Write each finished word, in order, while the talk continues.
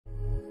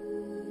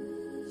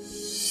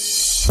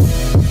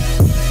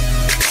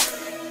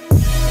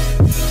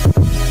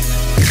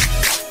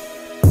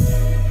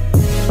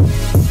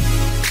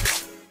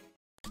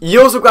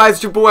Yo, what's up guys,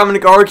 it's your boy, I'm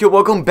NickArg here.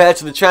 Welcome back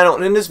to the channel,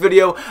 and in this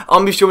video,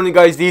 I'll be showing you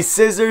guys the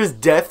Cizzorz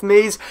Death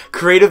Maze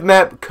creative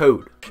map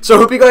code. So I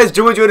hope you guys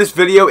do enjoy this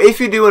video.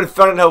 If you do and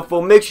found it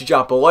helpful, make sure you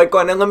drop a like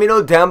on it and let me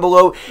know down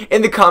below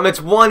in the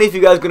comments, 1, if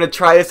you guys are going to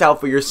try this out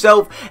for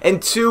yourself,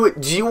 and 2,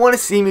 do you want to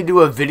see me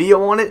do a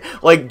video on it,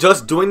 like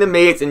just doing the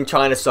maze and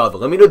trying to solve it?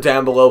 Let me know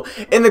down below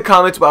in the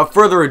comments. Without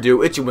further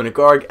ado, it's your boy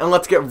NickArg, and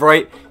let's get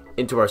right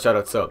into our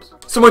shoutout subs.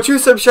 So my 2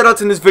 sub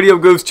shoutouts in this video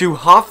goes to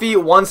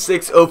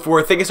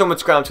Hoffy1604. Thank you so much for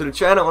subscribing to the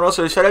channel, and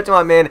also a shout out to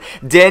my man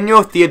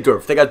Daniel Theodore.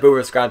 Thank you guys both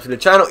for subscribing to the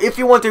channel. If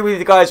you want to be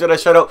the guys that I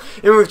shout out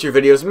in future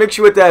videos, make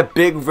sure you hit that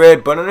big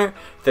red button there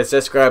to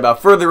subscribe.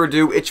 Without further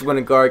ado, it's your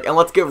boy NickArg, and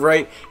let's get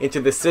right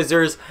into the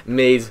Cizzorz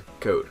Maze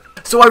code.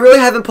 So I really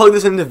haven't plugged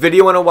this in the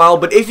video in a while,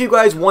 but if you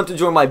guys want to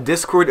join my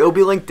Discord, it'll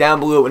be linked down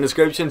below in the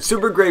description.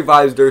 Super great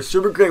vibes there,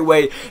 super great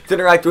way to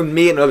interact with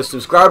me and other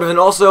subscribers. And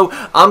also,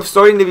 I'm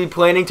starting to be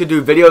planning to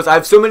do videos. I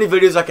have so many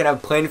videos I can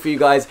have planned for you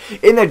guys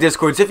in that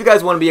Discord. So if you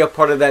guys want to be a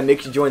part of that,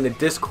 make sure you join the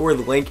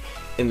Discord link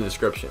in the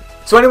description.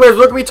 So anyways,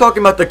 we're going to be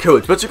talking about the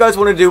codes. What you guys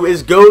want to do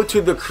is go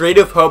to the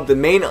creative hub, the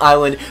main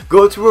island,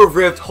 go to a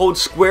rift, hold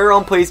square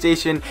on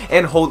PlayStation,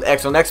 and hold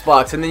X on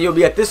Xbox, and then you'll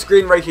be at this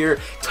screen right here.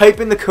 Type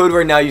in the code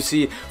right now. You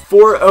see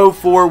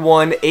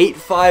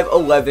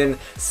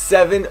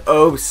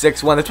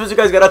 404185117061. That's what you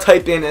guys got to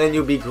type in, and then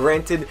you'll be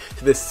granted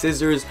to the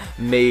Cizzorz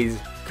Maze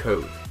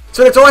code.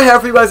 So that's all I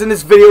have for you guys in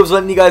this video, is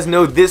letting you guys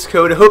know this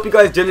code. I hope you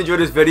guys did enjoy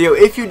this video.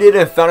 If you did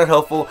and found it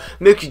helpful,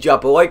 make sure you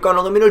drop a like on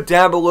it. Let me know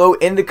down below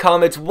in the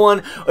comments,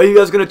 1, are you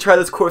guys going to try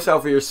this course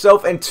out for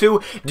yourself? And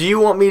 2, do you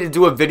want me to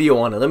do a video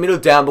on it? Let me know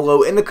down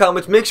below in the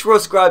comments. Make sure to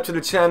subscribe to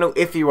the channel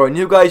if you are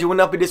new, guys. You will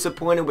not be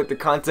disappointed with the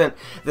content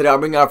that I'll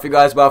bring out for you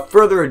guys. Without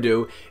further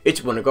ado,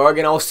 it's your boy NickArg,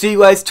 and I'll see you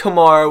guys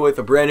tomorrow with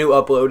a brand new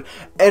upload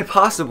and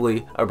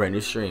possibly a brand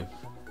new stream.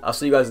 I'll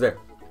see you guys there.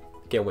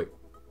 Can't wait.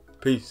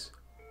 Peace.